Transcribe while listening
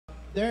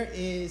there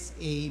is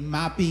a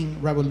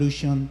mapping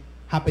revolution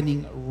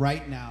happening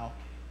right now.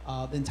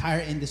 The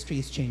entire industry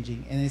is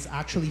changing, and it's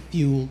actually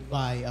fueled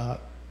by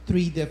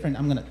three different,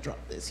 I'm gonna drop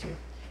this here.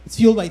 It's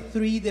fueled by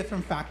three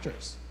different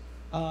factors.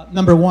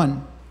 Number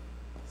one,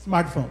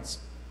 smartphones.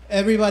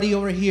 Everybody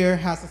over here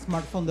has a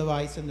smartphone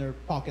device in their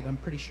pocket, I'm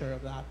pretty sure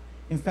of that.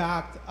 In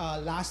fact,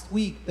 last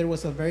week there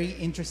was a very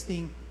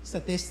interesting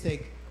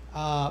statistic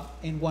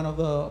in one of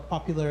the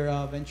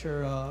popular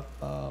venture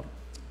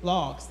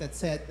blogs that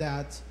said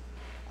that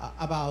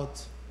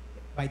about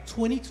by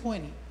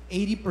 2020,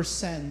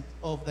 80%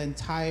 of the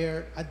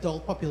entire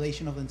adult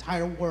population of the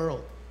entire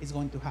world is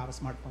going to have a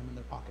smartphone in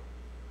their pocket.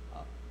 Go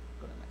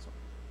to the next one.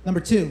 Number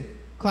two,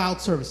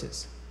 cloud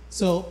services.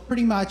 So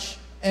pretty much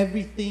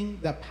everything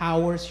that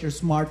powers your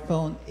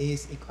smartphone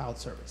is a cloud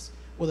service.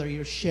 Whether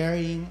you're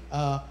sharing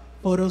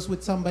photos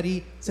with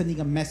somebody, sending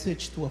a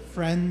message to a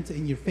friend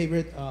in your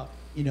favorite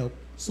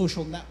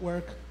social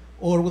network,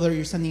 or whether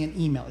you're sending an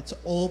email, it's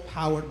all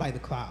powered by the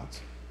cloud.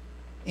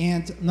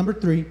 And number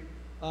three,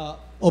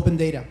 open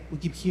data. We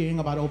keep hearing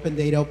about open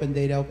data, open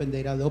data, open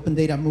data, the open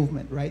data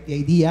movement, right? The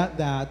idea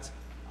that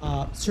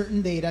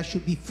certain data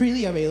should be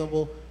freely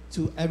available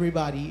to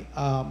everybody.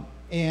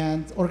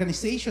 And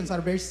organizations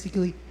are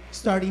basically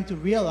starting to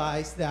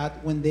realize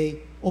that when they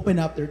open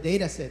up their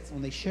data sets,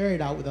 when they share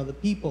it out with other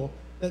people,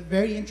 that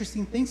very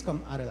interesting things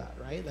come out of that,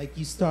 right? Like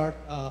you start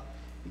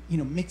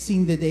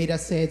mixing the data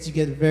sets, you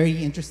get very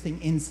interesting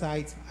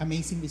insights,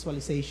 amazing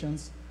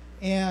visualizations.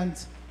 And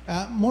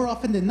more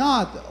often than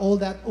not, all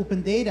that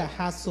open data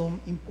has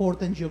some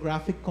important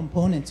geographic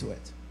component to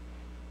it.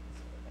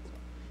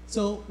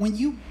 So when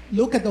you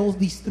look at all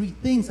these three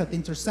things at the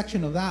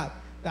intersection of that,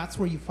 that's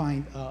where you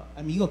find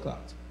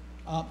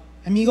AmigoCloud.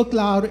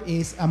 AmigoCloud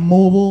is a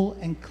mobile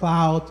and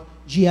cloud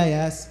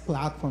GIS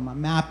platform, a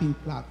mapping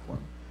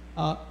platform.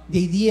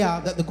 The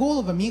idea that the goal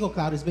of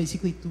AmigoCloud is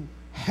basically to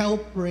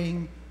help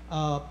bring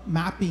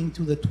mapping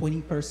to the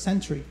 21st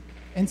century.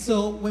 And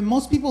so when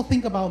most people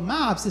think about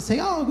maps, they say,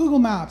 oh, Google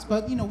Maps.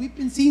 But we've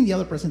been seeing the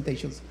other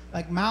presentations.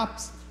 Like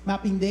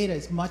mapping data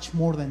is much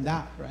more than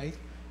that, right?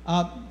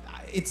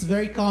 It's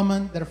very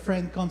common that a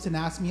friend comes and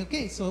asks me,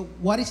 okay, so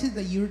what is it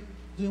that you're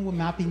doing with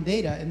mapping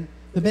data? And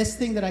the best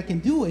thing that I can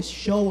do is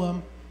show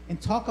them and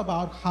talk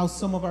about how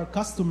some of our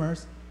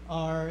customers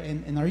are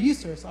and our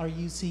users are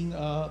using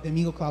the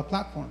AmigoCloud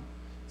platform.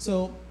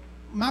 So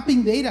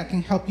mapping data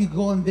can help you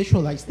go and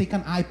visualize, take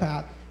an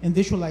iPad and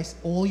visualize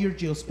all your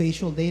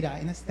geospatial data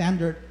in a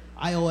standard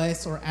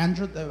iOS or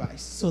Android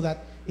device, so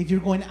that if you're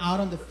going out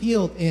on the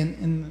field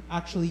and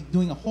actually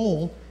doing a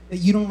hole, that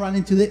you don't run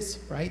into this,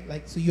 right?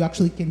 Like, so you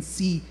actually can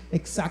see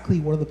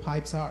exactly where the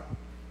pipes are.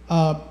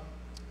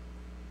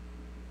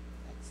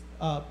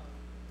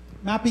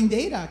 Mapping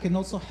data can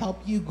also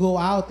help you go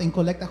out and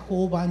collect a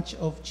whole bunch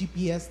of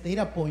GPS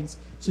data points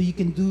so you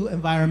can do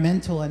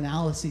environmental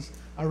analysis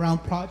around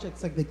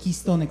projects like the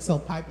Keystone XL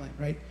pipeline,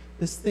 right?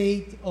 The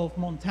state of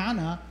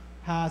Montana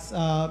has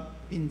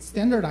been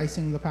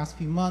standardizing in the past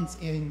few months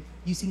in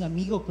using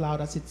AmigoCloud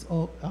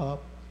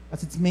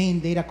as its main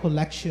data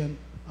collection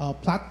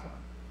platform.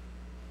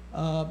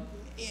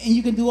 And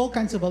you can do all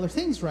kinds of other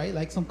things, right?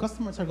 Like some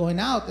customers are going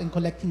out and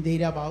collecting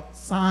data about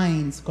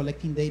signs,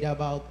 collecting data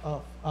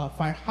about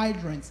fire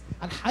hydrants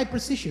at high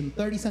precision,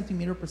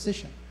 30-centimeter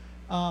precision.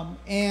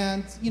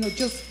 And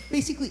just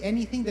basically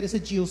anything that is a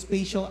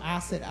geospatial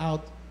asset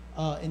out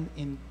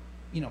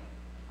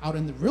out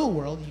in the real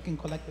world, you can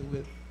collect it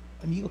with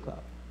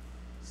AmigoCloud.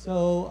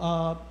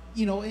 So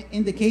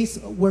in the case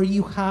where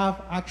you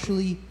have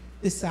actually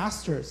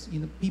disasters,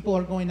 people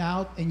are going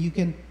out and you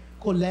can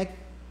collect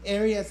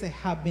areas that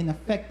have been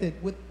affected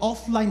with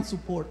offline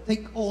support.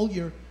 Take all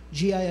your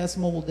GIS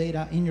mobile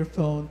data in your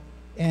phone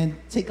and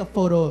take a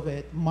photo of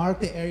it, mark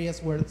the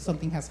areas where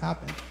something has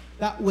happened.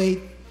 That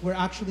way, we're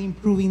actually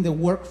improving the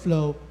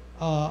workflow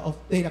of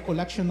data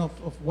collection of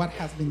what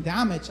has been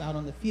damaged out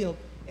on the field.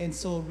 And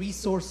so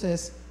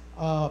resources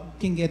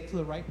can get to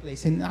the right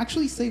place and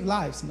actually save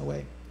lives in a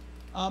way.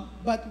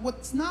 But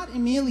what's not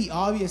immediately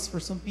obvious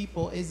for some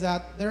people is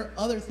that there are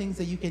other things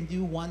that you can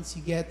do once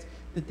you get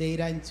the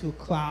data into a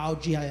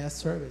cloud GIS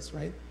service,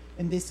 right?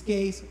 In this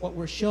case, what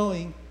we're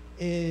showing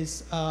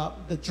is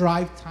the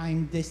drive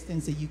time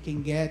distance that you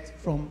can get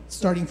from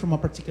starting from a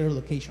particular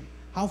location.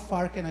 How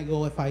far can I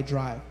go if I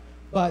drive?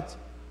 But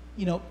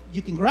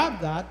you can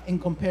grab that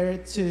and compare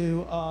it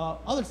to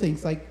other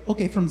things like,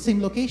 okay, from the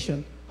same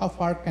location, how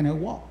far can I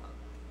walk?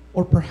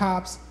 Or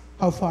perhaps,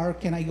 how far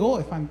can I go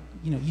if I'm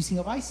using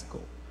a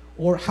bicycle?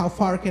 Or how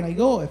far can I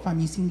go if I'm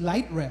using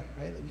light rail,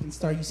 right? We can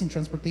start using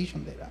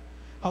transportation data.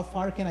 How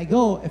far can I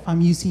go if I'm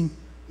using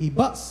a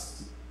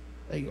bus?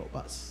 There you go,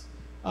 bus.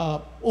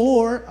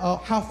 Or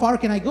how far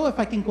can I go if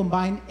I can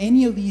combine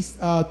any of these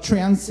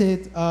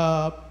transit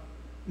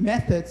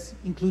methods,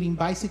 including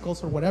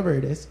bicycles or whatever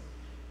it is.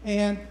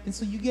 And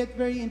so you get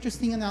very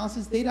interesting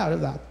analysis data out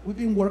of that. We've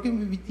been working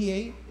with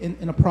VTA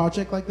in a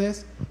project like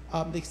this.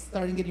 They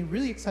started getting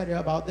really excited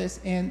about this.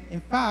 And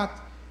in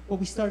fact, what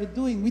we started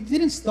doing, we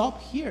didn't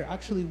stop here.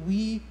 Actually,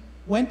 we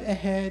went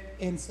ahead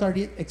and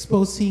started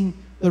exposing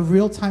the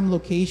real-time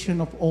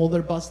location of all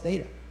their bus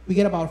data. We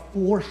get about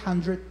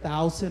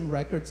 400,000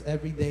 records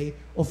every day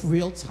of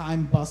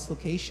real-time bus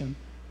location.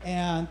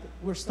 And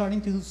we're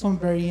starting to do some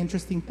very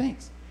interesting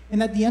things.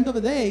 And at the end of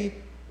the day,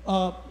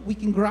 we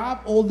can grab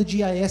all the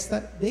GIS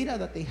data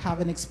that they have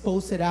and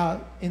expose it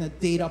out in a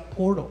data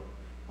portal.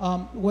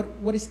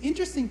 What is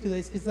interesting to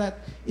this is that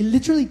it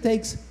literally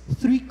takes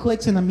 3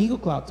 clicks in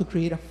AmigoCloud to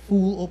create a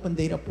full open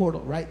data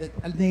portal, right? That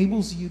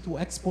enables you to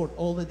export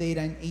all the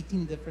data in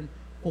 18 different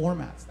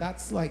formats.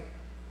 That's like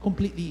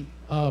completely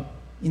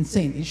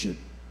insane.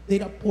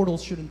 Data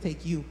portals shouldn't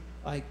take you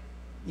like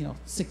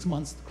 6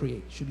 months to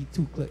create. It should be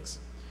 2 clicks.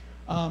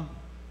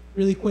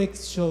 Really quick,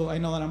 so I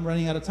know that I'm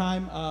running out of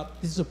time.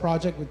 This is a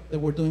project that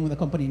we're doing with a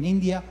company in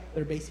India.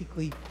 They're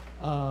basically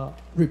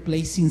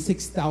replacing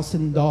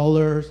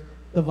 $6,000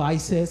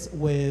 devices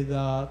with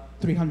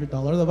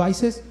 $300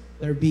 devices.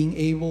 They're being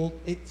able,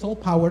 it's all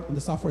powered, the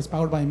software is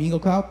powered by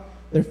AmigoCloud.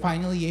 They're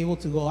finally able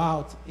to go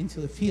out into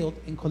the field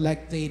and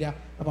collect data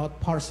about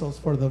parcels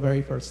for the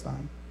very first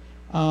time.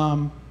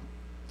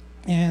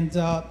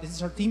 This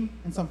is our team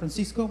in San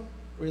Francisco.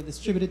 We're a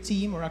distributed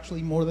team. We're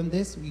actually more than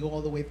this. We go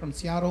all the way from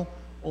Seattle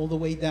all the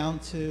way down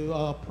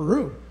to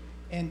Peru.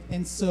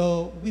 And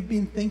so we've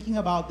been thinking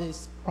about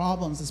these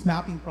problems, these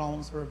mapping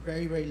problems, for a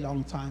very, very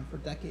long time, for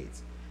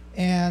decades.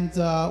 And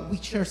we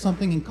share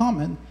something in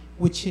common,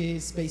 which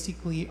is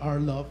basically our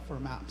love for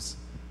maps.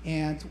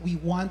 And we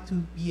want to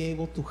be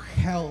able to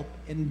help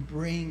and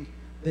bring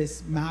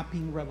this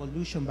mapping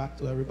revolution back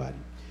to everybody.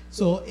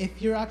 So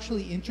if you're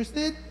actually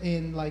interested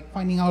in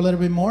finding out a little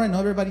bit more, I know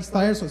everybody's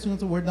tired, so as soon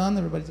as we're done,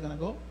 everybody's gonna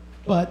go.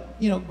 But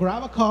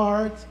grab a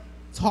card,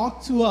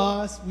 talk to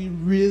us. We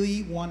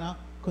really wanna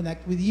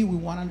connect with you. We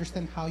wanna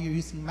understand how you're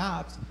using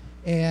maps.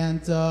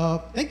 And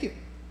thank you.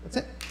 That's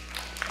it.